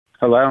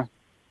Hello?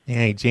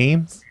 Hey,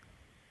 James.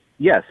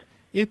 Yes.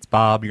 It's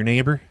Bob, your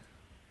neighbor.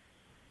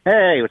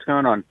 Hey, what's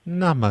going on?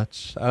 Not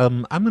much.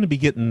 I'm going to be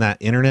getting that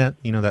internet,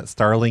 that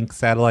Starlink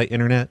satellite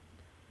internet.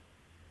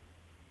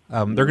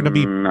 They're going to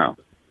be... No.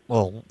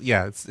 Well,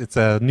 yeah, it's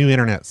a new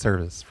internet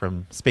service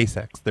from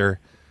SpaceX.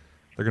 They're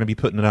going to be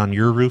putting it on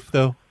your roof,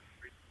 though.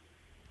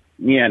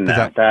 Yeah,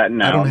 no.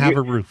 No. I don't have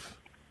a roof.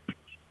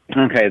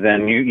 Okay,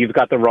 then you've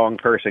got the wrong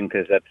person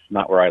because that's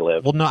not where I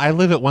live. Well, no, I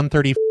live at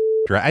 130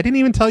 Drive. I didn't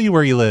even tell you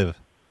where you live.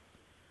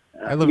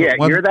 I live at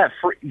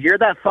you're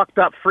that fucked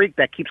up freak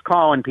that keeps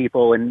calling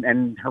people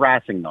and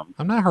harassing them.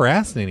 I'm not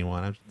harassing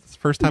anyone. It's the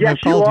first time I've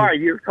called you. Yes,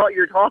 you are.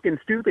 You're talking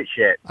stupid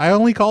shit. I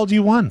only called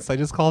you once. I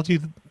just called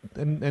you,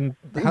 and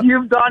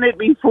you've done it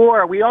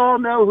before. We all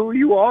know who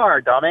you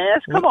are,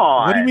 dumbass. Come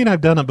on. What do you mean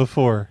I've done it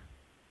before?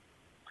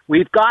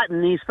 We've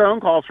gotten these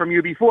phone calls from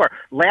you before.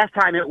 Last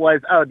time it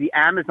was, the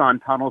Amazon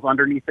tunnels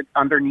underneath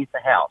the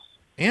house.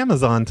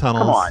 Amazon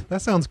tunnels? Come on.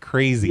 That sounds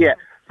crazy. Yeah.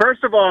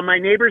 First of all, my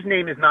neighbor's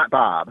name is not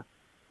Bob.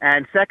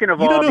 And second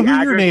of all, you don't know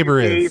who your neighbor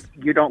is.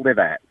 You don't live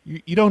at.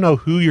 You don't know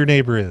who your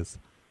neighbor is.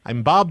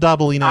 I'm Bob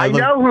Doubleina. I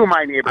know who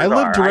my neighbors are. I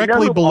live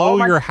directly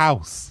below your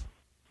house.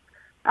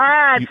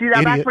 See,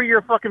 that's where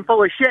you're fucking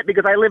full of shit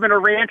because I live in a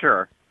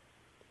rancher.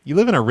 You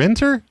live in a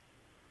renter?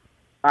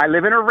 I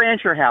live in a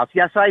rancher house.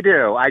 Yes, I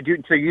do. I do.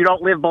 So you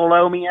don't live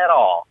below me at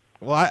all.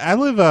 Well, I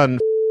live on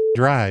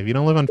Drive. You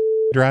don't live on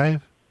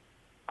Drive?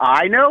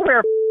 I know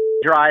where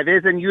Drive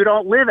is, and you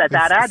don't live at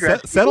that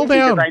address. Settle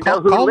down.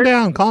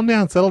 Calm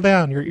down. Settle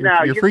down. You're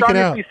freaking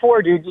out. This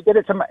before, dude. You did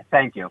it to my.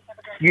 Thank you.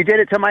 You did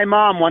it to my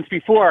mom once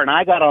before, and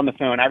I got on the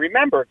phone. I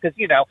remember because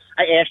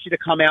I asked you to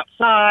come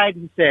outside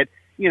and said.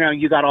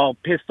 You got all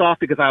pissed off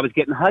because I was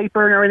getting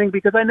hyper and everything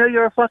because I know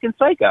you're a fucking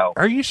psycho.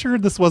 Are you sure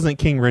this wasn't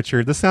King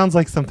Richard? This sounds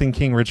like something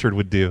King Richard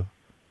would do.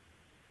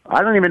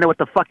 I don't even know what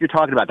the fuck you're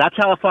talking about. That's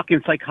how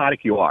fucking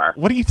psychotic you are.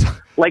 What are you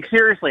like,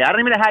 seriously, I don't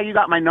even know how you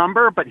got my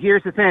number, but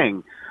here's the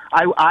thing.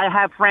 I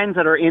have friends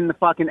that are in the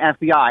fucking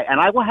FBI,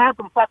 and I will have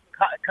them fucking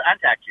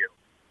contact you.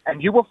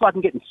 And you will fucking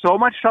get in so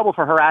much trouble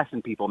for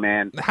harassing people,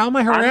 man. How am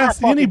I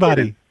harassing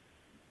anybody? Kidding.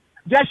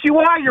 Yes, you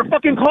are. You're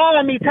fucking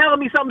calling me, telling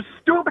me something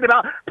stupid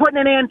about putting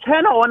an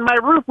antenna on my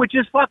roof, which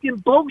is fucking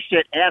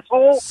bullshit,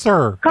 asshole.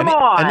 Sir, come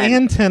on. An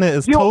antenna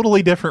is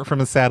totally different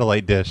from a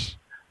satellite dish.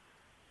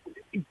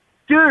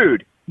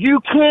 Dude, you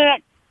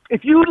can't.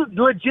 If you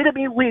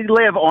legitimately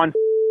live on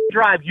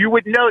Drive, you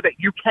would know that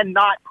you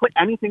cannot put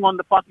anything on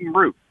the fucking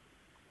roof.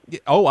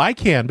 Oh, I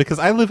can because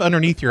I live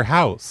underneath your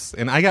house,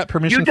 and I got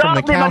permission from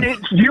the county.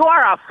 You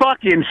are a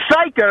fucking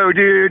psycho,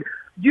 dude.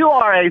 You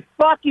are a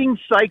fucking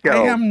psycho.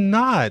 I am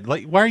not.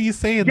 Like, why are you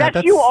saying that?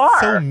 That's you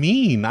are. So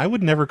mean. I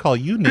would never call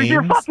you names.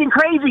 You're fucking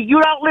crazy. You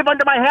don't live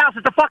under my house.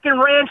 It's a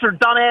fucking rancher,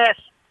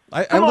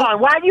 dumbass. Come on.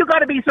 Why do you got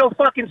to be so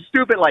fucking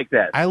stupid like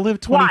this? I live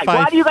 25.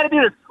 Why do you got to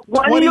do this?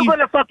 When are you going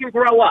to fucking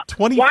grow up?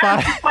 25. Why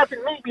don't you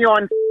fucking meet me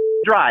on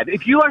Drive?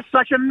 If you are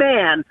such a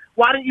man,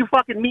 why don't you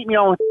fucking meet me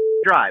on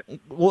Drive?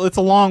 Well, it's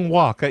a long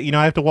walk. I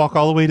have to walk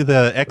all the way to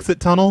the exit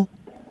tunnel.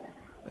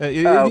 My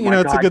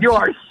God. It's a good. You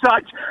are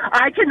such.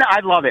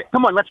 I love it.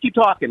 Come on, let's keep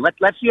talking. Let's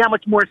see how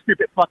much more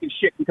stupid fucking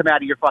shit can come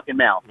out of your fucking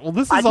mouth. Well,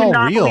 this is all real.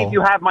 I cannot believe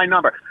you have my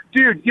number,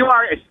 dude. You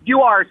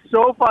are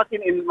so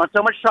fucking in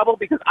so much trouble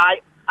because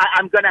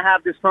I'm gonna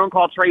have this phone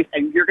call traced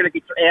and you're gonna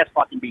get your ass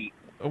fucking beat.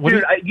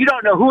 Dude, you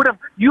don't know who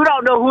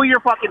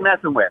you're fucking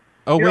messing with.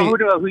 Oh, you don't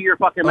know who you're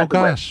fucking messing with.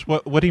 Oh gosh,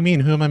 what do you mean?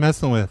 Who am I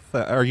messing with?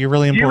 Are you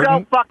really important? You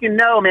don't fucking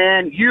know,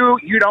 man. You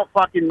don't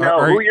fucking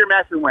know who you're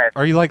messing with.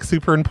 Are you like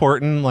super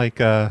important? Like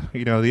they must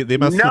with the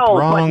wrong guy. No,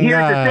 but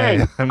here's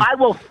the thing. I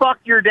will fuck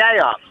your day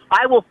up.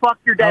 I will fuck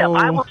your day up.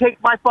 I will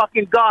take my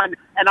fucking gun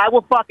and I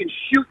will fucking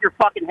shoot your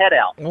fucking head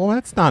out. Well,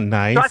 that's not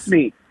nice. Trust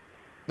me.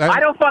 I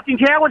don't fucking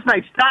care what's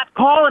nice. Stop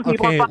calling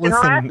people and fucking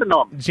harassing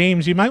them.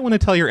 James, you might want to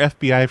tell your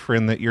FBI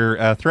friend that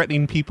you're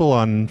threatening people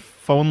on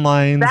phone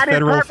lines,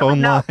 federal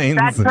phone lines.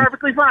 That's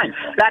perfectly fine.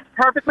 That's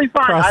perfectly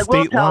fine. I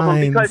will tell them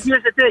because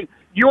here's the thing.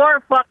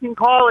 You're fucking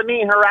calling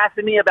me and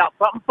harassing me about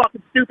something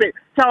fucking stupid,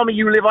 telling me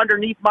you live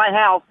underneath my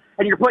house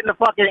and you're putting a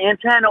fucking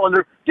antenna on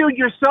the... Dude,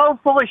 you're so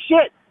full of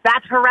shit.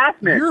 That's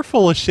harassment. You're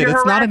full of shit.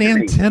 It's not an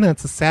antenna.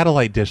 It's a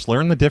satellite dish.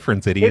 Learn the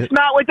difference, idiot. It's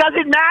not. It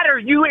doesn't matter.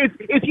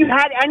 If you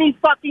had any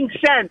fucking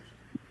sense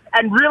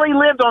and really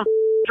lived on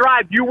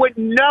Drive, you would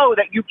know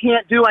that you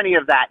can't do any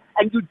of that.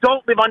 And you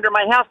don't live under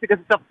my house because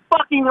it's a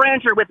fucking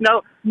rancher with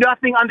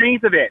nothing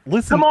underneath of it.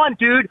 Listen, come on,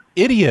 dude.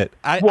 Idiot.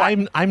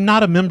 I'm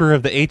not a member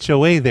of the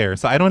HOA there,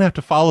 so I don't have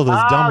to follow those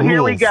dumb rules. Oh,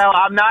 here we go.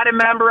 I'm not a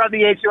member of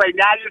the HOA.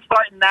 Now you're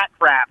starting that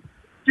crap.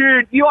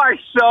 Dude, you are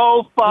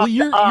so fucked up.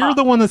 You're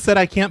the one that said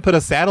I can't put a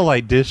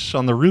satellite dish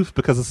on the roof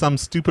because of some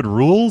stupid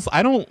rules.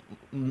 I don't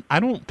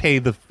pay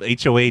the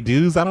HOA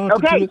dues. I don't.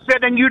 Okay, so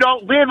then you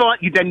don't live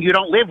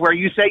where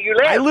you say you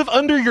live. I live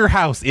under your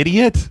house,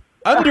 idiot.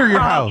 Under your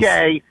house.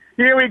 Okay,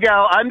 here we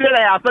go. Under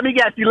the house. Let me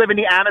guess. You live in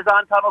the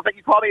Amazon tunnels that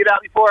you called me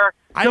about before.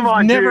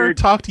 I've never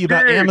talked to you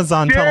about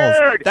Amazon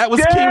tunnels. That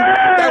was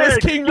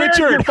King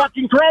Richard. You're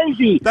fucking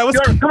crazy. Come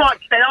on,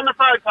 stay on the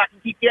phone so I can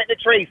keep getting it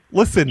traced.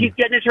 Listen. Keep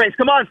getting it traced.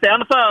 Come on, stay on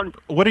the phone.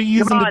 What are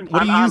you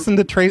using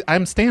to trace?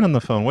 I'm staying on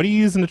the phone. What are you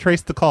using to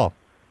trace the call?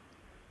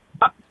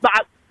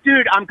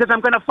 Dude, because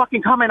I'm going to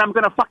fucking come and I'm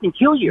going to fucking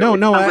kill you.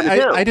 No,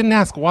 I didn't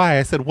ask why.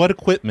 I said, what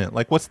equipment?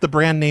 Like, what's the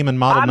brand name and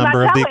model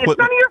number of the equipment? It's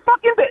none of your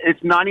fucking business.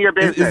 It's none of your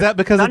business. Is that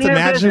because it's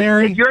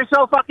imaginary? If you're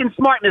so fucking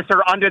smart, Mr.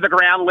 Under the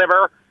Ground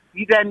Liver,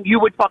 then you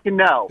would fucking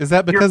know. Is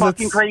that because you're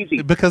fucking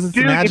crazy? Because it's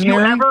dude,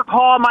 imaginary? If you ever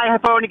call my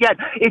phone again,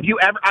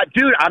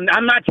 dude,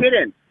 I'm not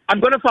kidding.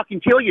 I'm going to fucking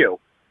kill you.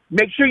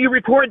 Make sure you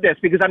record this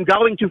because I'm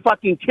going to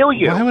fucking kill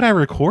you. Why would I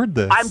record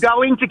this? I'm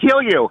going to kill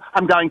you.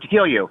 I'm going to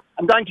kill you.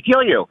 I'm going to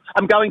kill you.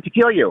 I'm going to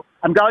kill you.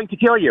 I'm going to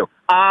kill you.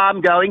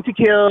 I'm going to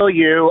kill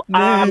you.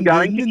 I'm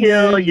going to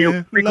kill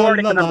you.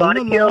 Recording and I'm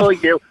going to kill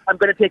you. I'm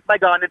going to take my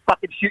gun and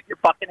fucking shoot your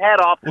fucking head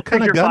off. What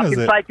kind of gun is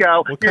it?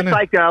 Psycho. You're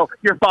psycho.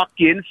 You're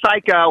fucking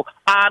psycho.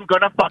 I'm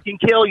going to fucking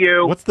kill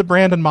you. What's the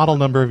brand and model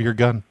number of your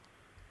gun?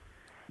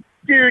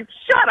 Dude,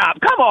 shut up.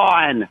 Come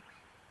on.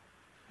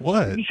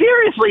 What?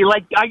 Seriously,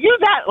 like, are you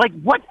that, like,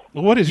 what?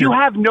 What is you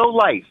have no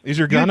life. Is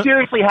your gun? You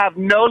seriously have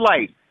no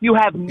life. You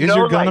have no life. Is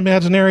your gun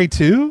imaginary,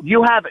 too?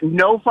 You have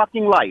no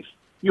fucking life.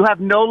 You have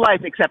no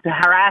life except to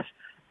harass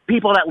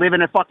people that live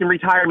in a fucking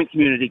retirement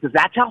community because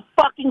that's how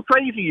fucking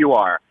crazy you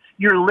are.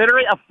 You're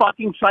literally a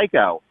fucking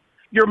psycho.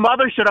 Your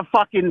mother should have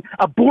fucking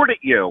aborted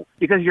you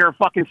because you're a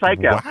fucking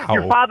psycho. Wow.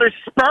 Your father's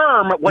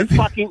sperm was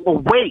fucking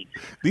wait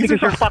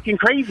because you're fucking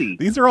crazy.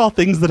 These are all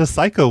things that a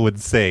psycho would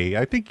say.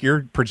 I think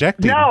you're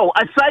projecting. No,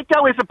 a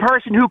psycho is a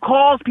person who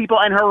calls people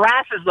and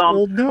harasses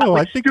them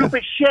with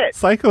stupid shit.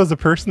 Psycho is a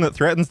person that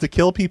threatens to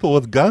kill people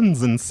with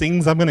guns and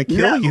sings "I'm going to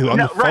kill you" on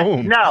the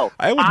phone. No,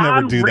 I would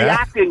never do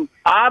that.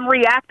 I'm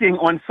reacting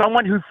on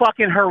someone who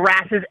fucking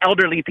harasses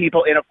elderly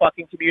people in a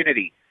fucking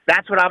community.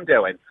 That's what I'm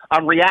doing.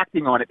 I'm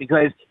reacting on it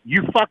because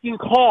you fucking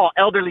call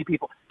elderly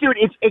people. Dude,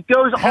 it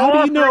goes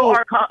all through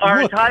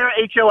our entire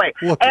HOA.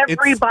 Look,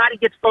 everybody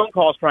gets phone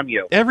calls from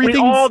you. We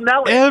all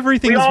know it.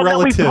 Everything's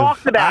relative. We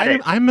talked about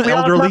it. I'm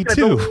elderly,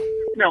 too.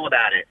 We know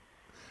about it.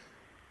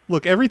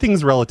 Look,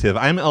 everything's relative.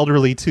 I'm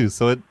elderly, too,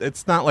 so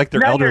it's not like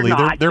they're elderly. You're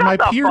not. They're my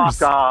peers.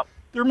 Fuck up.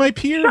 They're my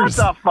peers.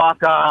 Shut the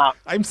fuck up.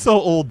 I'm so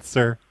old,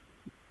 sir.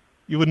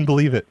 You wouldn't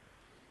believe it.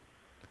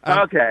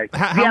 Okay.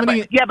 How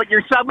many? But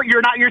you're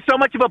so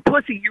much of a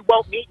pussy. You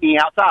won't meet me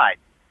outside.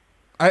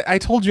 I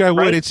told you I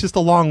would. Right? It's just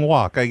a long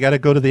walk. I got to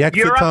go to the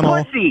exit tunnel. You're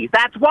a pussy.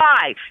 That's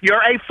why.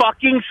 You're a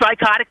fucking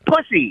psychotic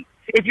pussy.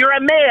 If you're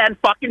a man,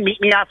 fucking meet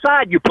me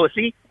outside, you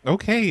pussy.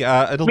 Okay.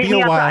 It'll be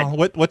a while.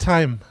 What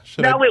time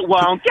should I? No, it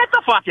won't. Get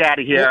the fuck out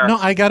of here. No,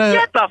 I gotta.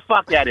 Get the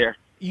fuck out of here.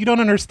 You don't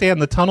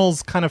understand. The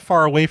tunnel's kind of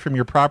far away from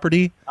your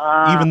property,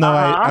 even though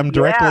I'm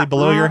directly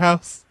below your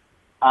house.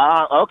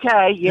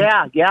 Okay,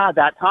 yeah,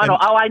 that tunnel.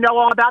 I know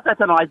all about that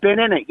tunnel. I've been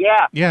in it,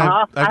 yeah.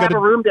 Yeah, I have a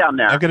room down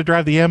there. I've got to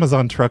drive the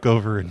Amazon truck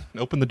over and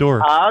open the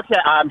door. Okay,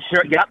 I'm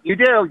sure, yep, you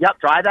do.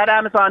 Yep, drive that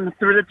Amazon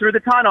through the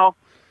tunnel.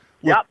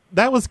 Look, yep.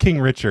 That was King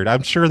Richard.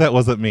 I'm sure that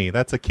wasn't me.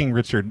 That's a King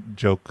Richard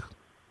joke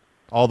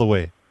all the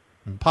way.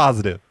 I'm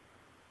positive.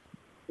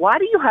 Why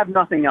do you have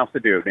nothing else to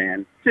do,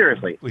 man?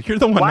 Seriously. Well, you're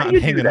the one not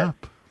hanging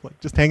up. Like,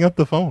 just hang up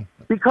the phone.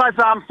 Because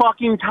I'm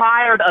fucking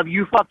tired of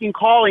you fucking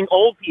calling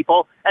old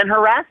people and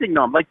harassing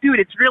them. Like, dude,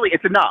 it's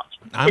enough.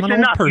 I'm an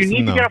old person, You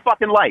need to get a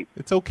fucking life.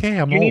 It's okay.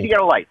 I'm old. You need to get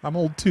a life. I'm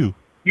old too.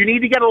 You need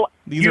to get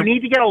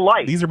a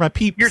life. These are my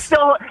peeps. It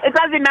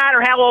doesn't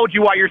matter how old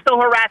you are. You're still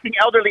harassing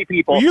elderly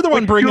people. Well, you're the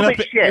one bringing up.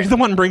 You're the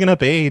one bringing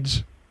up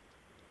age.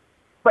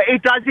 But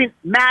it doesn't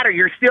matter.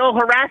 You're still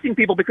harassing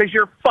people because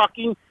you're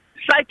fucking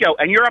psycho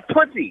and you're a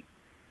pussy.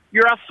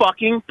 You're a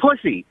fucking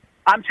pussy.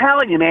 I'm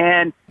telling you,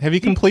 man. Have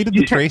you completed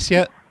the trace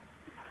yet?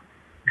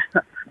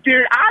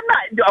 Dude, I'm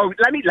not. Oh,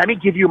 let me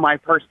give you my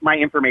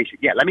information.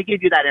 Yeah, let me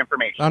give you that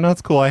information. Oh no,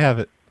 it's cool. I have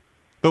it.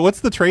 But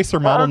what's the tracer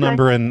model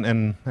number and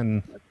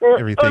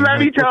everything? Let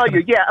me tell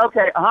you. Yeah.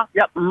 Okay.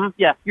 Yep.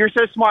 Yeah. You're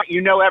so smart.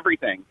 You know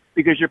everything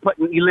because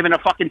you live in a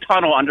fucking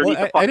tunnel underneath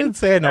the fucking I didn't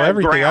say I know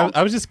everything. Ground.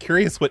 I was just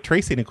curious what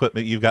tracing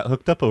equipment you've got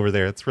hooked up over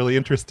there. It's really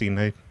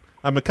interesting.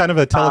 I'm a kind of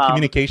a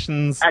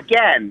telecommunications.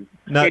 Again,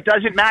 it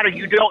doesn't matter.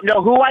 You don't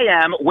know who I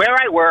am, where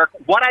I work,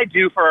 what I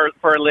do for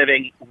a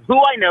living, who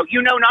I know.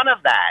 You know none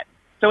of that.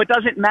 So it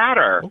doesn't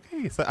matter.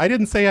 Okay, so I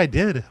didn't say I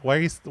did. Why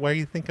are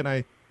you thinking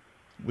I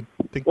would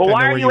think? Well,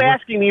 why are you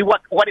asking me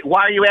what?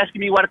 Why are you asking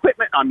me what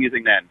equipment I'm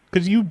using then?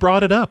 Because you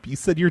brought it up. You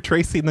said you're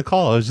tracing the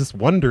call. I was just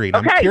wondering.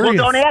 Okay, I'm curious.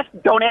 Well,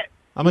 don't ask.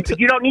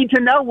 You don't need to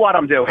know what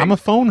I'm doing. I'm a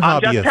phone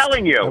hobbyist. I'm just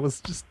telling you. I was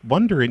just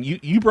wondering.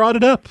 You brought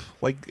it up.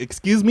 Like,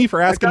 excuse me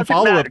for asking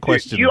follow-up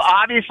questions. You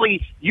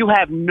obviously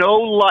have no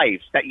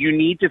life that you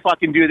need to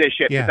fucking do this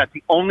shit because that's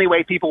the only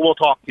way people will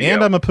talk to you.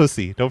 And I'm a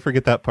pussy. Don't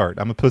forget that part.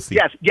 I'm a pussy.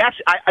 Yes.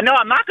 I know.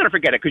 I'm not going to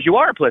forget it because you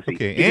are a pussy.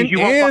 Okay. Because you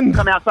won't fucking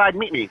come outside and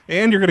meet me.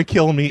 And you're going to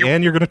kill me.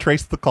 And you're going to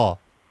trace the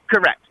call.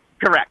 Correct.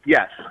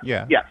 Yes.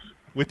 Yeah. Yes.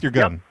 With your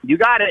gun. Yep. You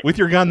got it. With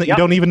your gun that you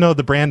don't even know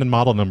the brand and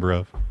model number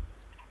of.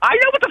 I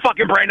know what the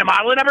fucking brand and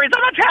model number is.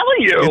 I'm not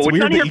telling you. It's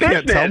weird that you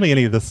can't tell me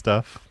any of this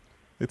stuff.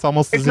 It's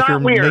almost It's as if you're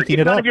not weird. making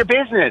It's it none up. of your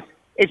business.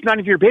 It's none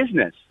of your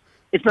business.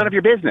 It's none of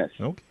your business.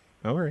 Okay.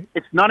 All right.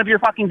 It's none of your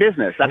fucking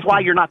business. That's why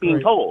you're not being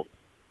told.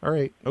 All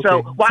right. Okay.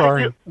 So why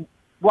Sorry. did you?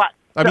 What?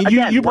 I mean,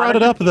 Again, you brought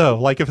it up though.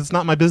 Like, if it's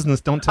not my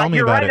business, don't tell me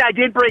about it. You're right. I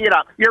did bring it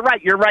up. You're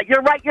right.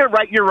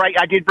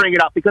 I did bring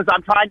it up because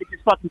I'm trying to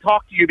just fucking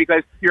talk to you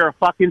because you're a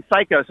fucking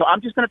psycho. So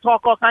I'm just going to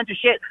talk all kinds of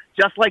shit,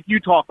 just like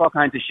you talk all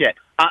kinds of shit.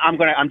 I'm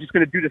just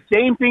going to do the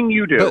same thing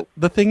you do. But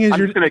the thing is, I'm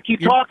just going to keep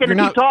talking you're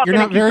and keep talking.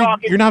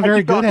 You're not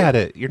very good at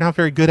it. You're not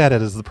very good at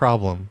it is the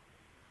problem.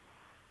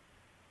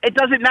 It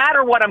doesn't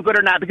matter what I'm good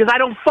or not because I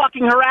don't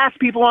fucking harass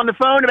people on the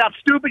phone about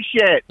stupid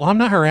shit. Well, I'm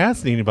not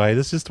harassing anybody.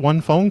 This is just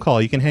one phone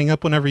call. You can hang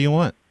up whenever you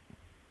want.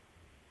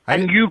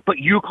 But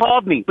you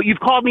called me. But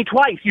you've called me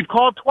twice. You've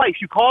called twice.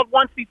 You called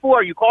once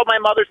before. You called my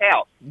mother's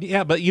house.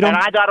 Yeah, but you don't.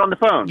 And I got on the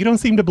phone. You don't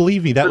seem to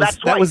believe me. That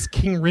was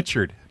King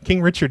Richard.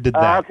 King Richard did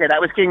that. Okay, that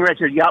was King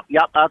Richard. Yep.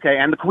 Okay,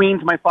 and the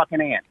Queen's my fucking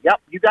aunt.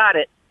 Yep, you got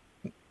it.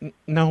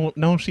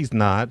 No, she's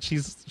not.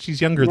 She's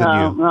younger than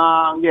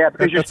you. Yeah,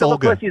 because you're still a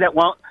pussy that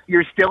won't.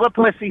 You're still a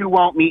pussy who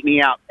won't meet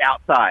me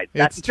outside.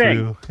 That's the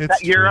thing.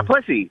 You're a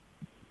pussy,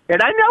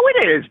 and I know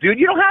it is, dude.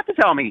 You don't have to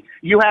tell me.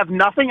 You have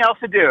nothing else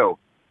to do.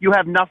 You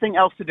have nothing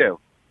else to do.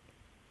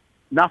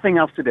 Nothing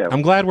else to do.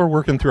 I'm glad we're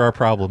working through our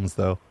problems,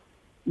 though.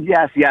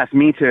 Yes,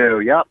 me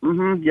too. Yep,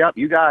 yep,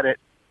 you got it.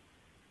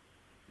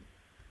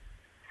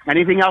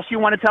 Anything else you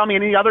want to tell me?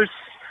 Any other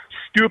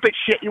stupid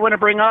shit you want to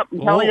bring up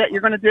and tell me that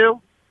you're going to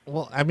do?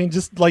 Well, I mean,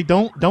 just like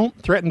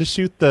don't threaten to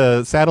shoot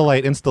the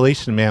satellite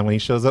installation man when he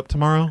shows up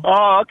tomorrow.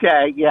 Oh,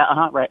 okay,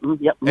 yeah, right,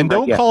 yep. And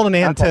don't call an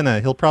antenna.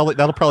 Okay.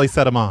 That'll probably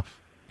set him off.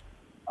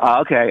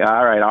 Okay,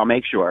 all right, I'll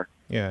make sure.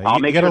 Yeah,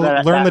 you got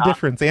to learn the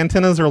difference.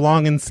 Antennas are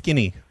long and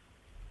skinny.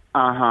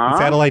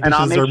 Satellite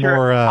dishes are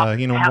more,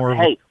 more.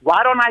 Hey,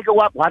 why don't I go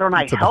up? Why don't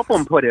I help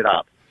them put it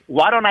up?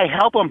 Why don't I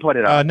help them put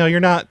it up? No, you're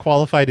not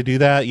qualified to do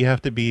that. You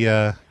have to be,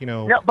 No,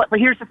 but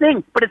here's the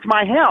thing. But it's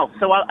my house,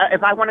 so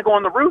if I want to go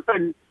on the roof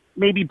and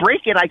maybe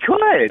break it, I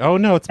could. Oh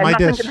no, it's my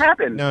dish. Nothing can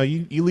happen. No,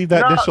 you leave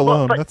that dish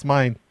alone. That's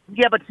mine.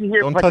 Yeah, but see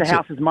here, the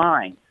house is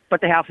mine.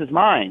 But the house is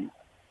mine.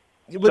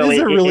 But is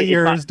it really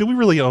yours? Do we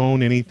really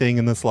own anything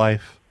in this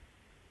life?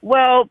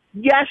 Well,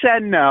 yes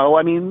and no.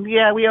 I mean,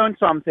 yeah, we own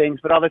some things,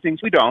 but other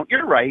things we don't.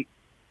 You're right.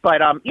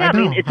 But yeah, I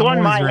mean, it's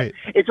on my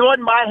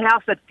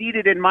house that's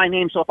deeded in my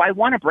name. So if I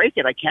want to break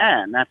it, I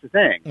can. That's the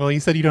thing. Well, you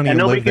said you don't even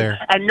live there.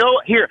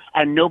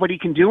 And nobody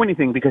can do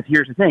anything because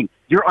here's the thing: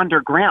 you're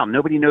underground.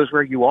 Nobody knows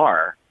where you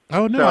are.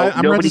 Oh no,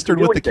 I'm registered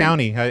with the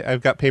county.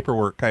 I've got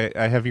paperwork.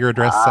 I have your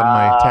address on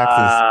my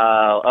taxes.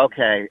 Oh,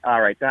 okay,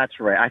 all right, that's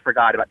right. I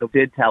forgot about. They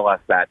did tell us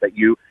that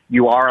you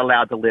are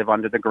allowed to live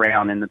under the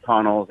ground in the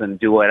tunnels and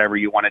do whatever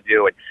you want to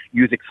do and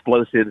use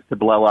explosives to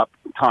blow up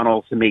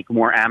tunnels to make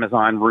more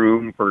Amazon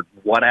room for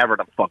whatever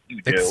the fuck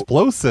you do.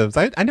 Explosives?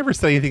 I never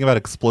said anything about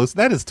explosives.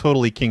 That is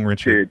totally King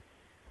Richard.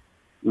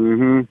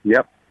 Dude.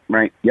 Yep.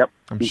 Right. Yep.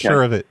 I'm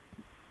sure of it.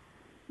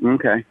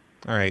 Okay.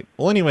 All right.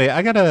 Well, anyway,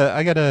 I got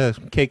a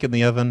cake in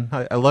the oven.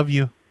 I love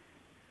you.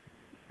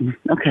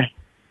 Okay.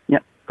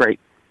 Yep. Great.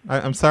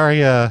 I'm sorry.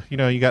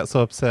 You got so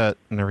upset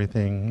and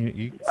everything.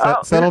 You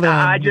settle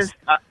down. I just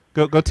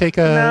go take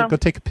a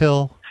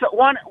pill. So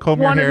one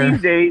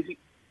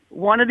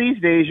of these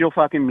days, you'll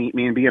fucking meet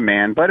me and be a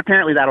man. But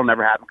apparently, that'll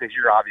never happen because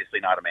you're obviously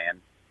not a man.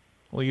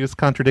 Well, you just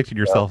contradicted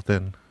yourself.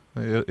 Then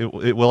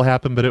it will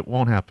happen, but it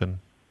won't happen.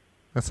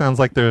 That sounds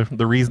like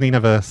the reasoning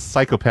of a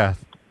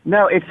psychopath.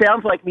 No, it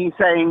sounds like me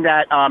saying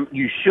that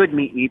you should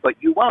meet me, but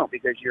you won't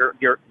because you're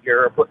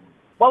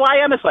well, I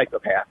am a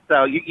psychopath.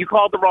 So you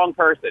called the wrong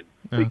person.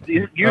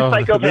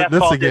 Psychopath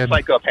called this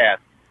psychopath.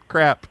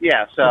 Crap.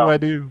 Yeah. So what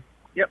do I do?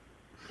 Yep.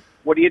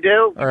 What do you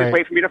do? All right.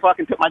 Wait for me to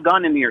fucking put my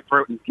gun into your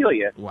throat and kill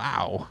you.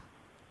 Wow.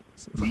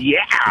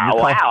 Yeah.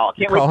 Wow.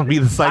 You're calling me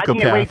the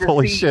psychopath.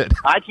 Holy shit.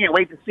 I can't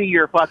wait to see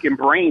your fucking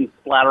brains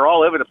splatter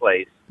all over the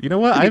place. You know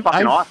what?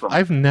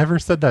 I've never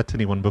said that to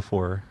anyone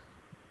before.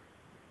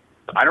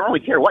 I don't really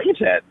care what you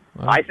said.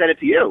 I said it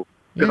to you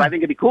because I think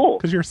it'd be cool.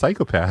 Because you're a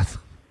psychopath.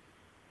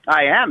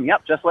 I am.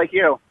 Yep, just like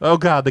you. Oh,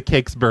 God, the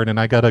cake's burning.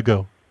 I gotta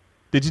go.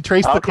 Did you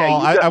trace the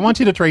call? I want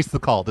you to trace the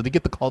call. Did you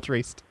get the call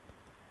traced?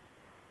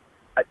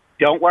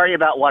 Don't worry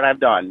about what I've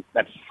done.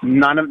 That's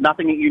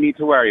nothing that you need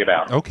to worry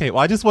about. Okay,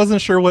 well, I just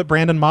wasn't sure what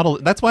brand and model.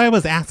 That's why I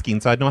was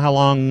asking, so I'd know how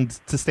long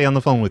to stay on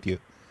the phone with you.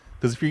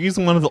 Because if you're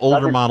using one of the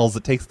older models,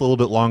 it takes a little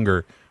bit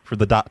longer for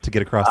the dot to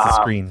get across the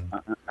screen,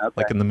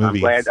 like in the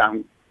movies.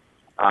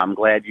 I'm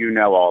glad you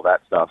know all that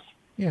stuff.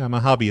 Yeah, I'm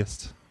a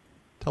hobbyist.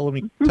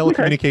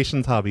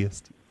 Telecommunications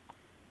hobbyist.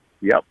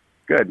 Yep,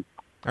 good.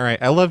 All right,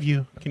 I love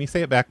you. Can you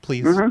say it back,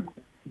 please? Mm-hmm.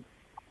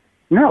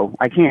 No,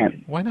 I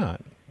can't. Why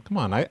not? Come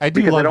on, I do love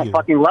you. Because I don't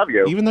fucking love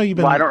you. Even though you've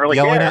been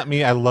yelling at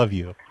me, I love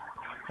you.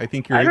 I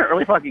don't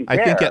really fucking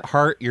care. I think at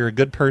heart you're a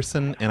good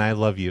person, and I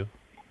love you.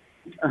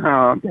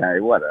 Okay,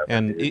 whatever.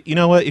 And you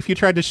know what? If you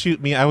tried to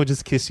shoot me, I would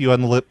just kiss you on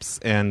the lips,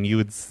 and you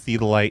would see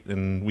the light,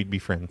 and we'd be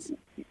friends.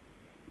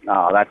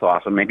 Oh, that's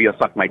awesome. Maybe you'll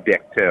suck my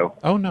dick, too.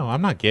 Oh, no,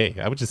 I'm not gay.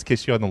 I would just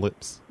kiss you on the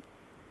lips.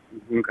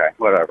 Okay,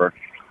 whatever.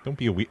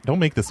 Don't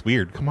make this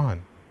weird. Come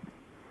on.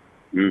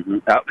 Mm-hmm.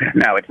 Oh,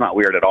 no, it's not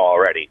weird at all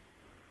already.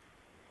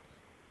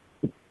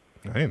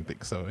 I didn't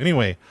think so.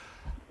 Anyway,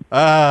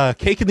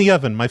 cake in the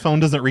oven. My phone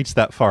doesn't reach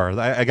that far.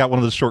 I got one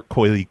of those short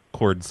coily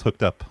cords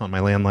hooked up on my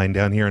landline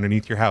down here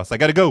underneath your house. I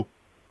got to go.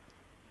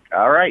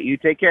 All right, you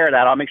take care of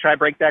that. I'll make sure I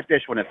break that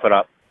dish when it's put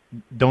up.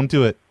 Don't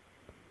do it.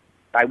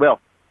 I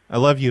will. I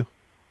love you.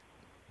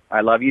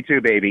 I love you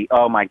too, baby.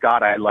 Oh, my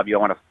God, I love you.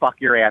 I want to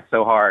fuck your ass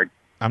so hard.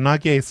 I'm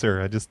not gay,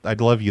 sir. I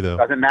love you, though.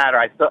 Doesn't matter.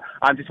 I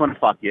just want to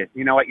fuck you.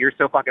 You know what? You're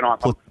so fucking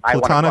awesome.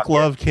 Platonic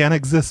love can't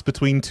exist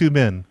between two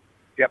men.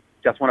 Yep,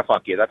 just want to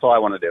fuck you. That's all I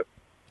want to do.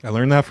 I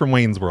learned that from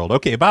Wayne's World.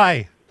 Okay,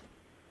 bye.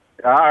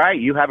 All right,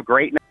 you have a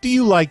great night. Do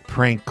you like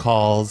prank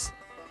calls?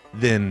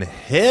 Then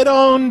head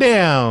on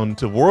down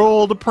to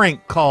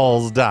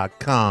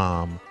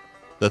worldofprankcalls.com,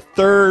 the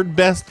third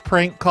best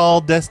prank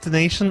call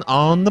destination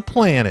on the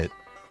planet.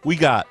 We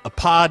got a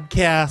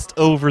podcast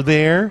over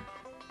there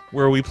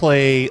where we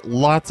play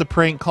lots of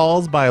prank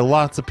calls by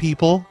lots of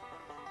people,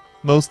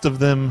 most of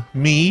them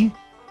me.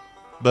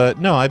 But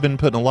no, I've been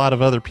putting a lot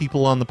of other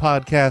people on the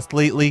podcast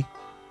lately.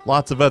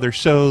 Lots of other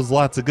shows,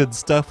 lots of good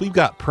stuff. We've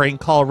got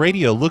Prank Call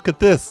Radio. Look at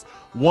this.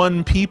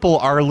 1 people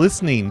are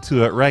listening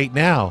to it right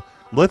now.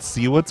 Let's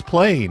see what's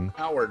playing.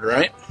 Howard,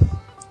 right?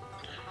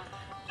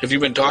 Have you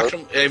been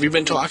talking? Have you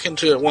been talking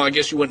to? Well, I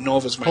guess you wouldn't know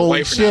if it's my Holy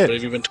wife or shit. not. But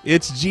have you been?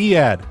 It's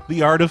Giad,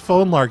 the art of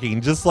phone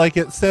larking, just like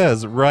it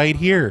says right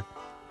here.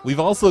 We've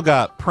also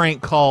got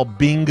Prank Call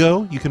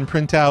Bingo. You can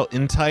print out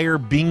entire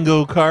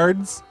bingo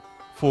cards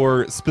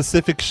for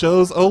specific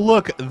shows. Oh,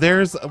 look,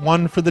 there's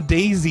one for the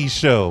Daisy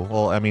show.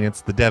 Well, I mean,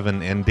 it's the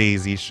Devin and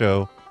Daisy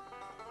show.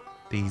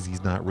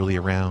 Daisy's not really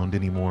around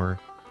anymore.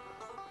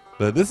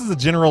 But this is a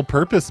general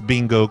purpose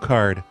bingo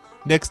card.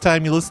 Next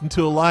time you listen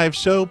to a live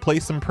show, play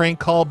some Prank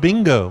Call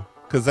Bingo,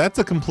 because that's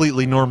a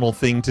completely normal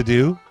thing to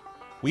do.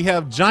 We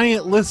have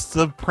giant lists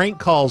of prank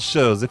call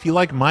shows. If you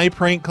like my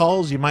prank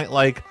calls, you might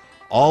like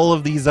all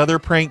of these other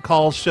prank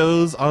call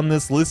shows on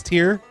this list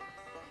here.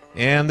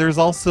 And there's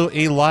also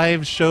a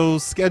live show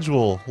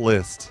schedule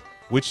list,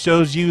 which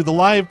shows you the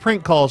live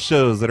prank call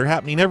shows that are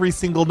happening every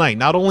single night.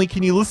 Not only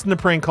can you listen to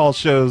prank call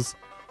shows,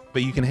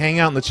 but you can hang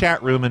out in the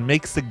chat room and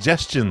make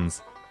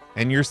suggestions.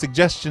 And your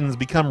suggestions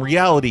become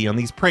reality on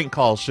these prank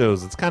call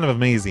shows. It's kind of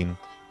amazing.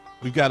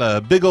 We've got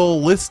a big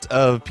old list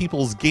of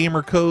people's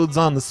gamer codes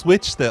on the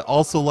Switch that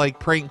also like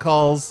prank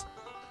calls.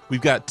 We've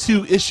got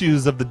 2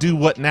 issues of the Do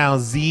What Now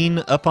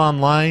zine up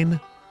online,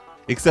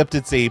 except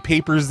it's a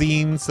paper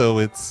zine, so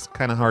it's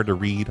kind of hard to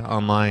read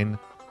online.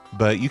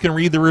 But you can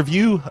read the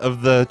review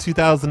of the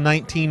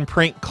 2019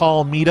 Prank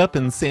Call Meetup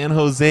in San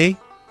Jose,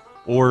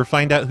 or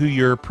find out who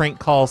your Prank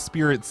Call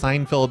Spirit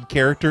Seinfeld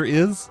character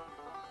is.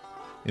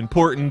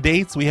 Important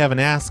dates, we have an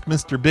Ask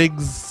Mr.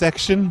 Biggs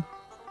section.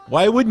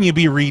 Why wouldn't you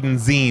be reading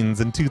zines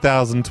in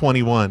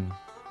 2021?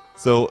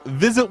 So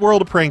visit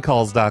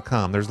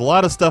worldofprankcalls.com. There's a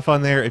lot of stuff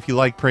on there if you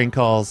like prank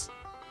calls.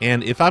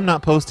 And if I'm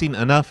not posting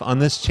enough on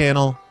this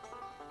channel,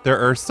 there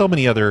are so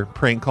many other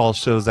prank call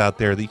shows out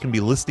there that you can be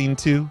listening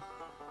to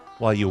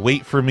while you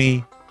wait for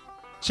me.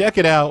 Check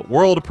it out,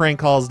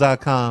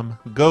 worldofprankcalls.com.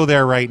 Go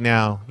there right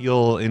now.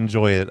 You'll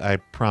enjoy it, I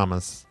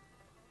promise.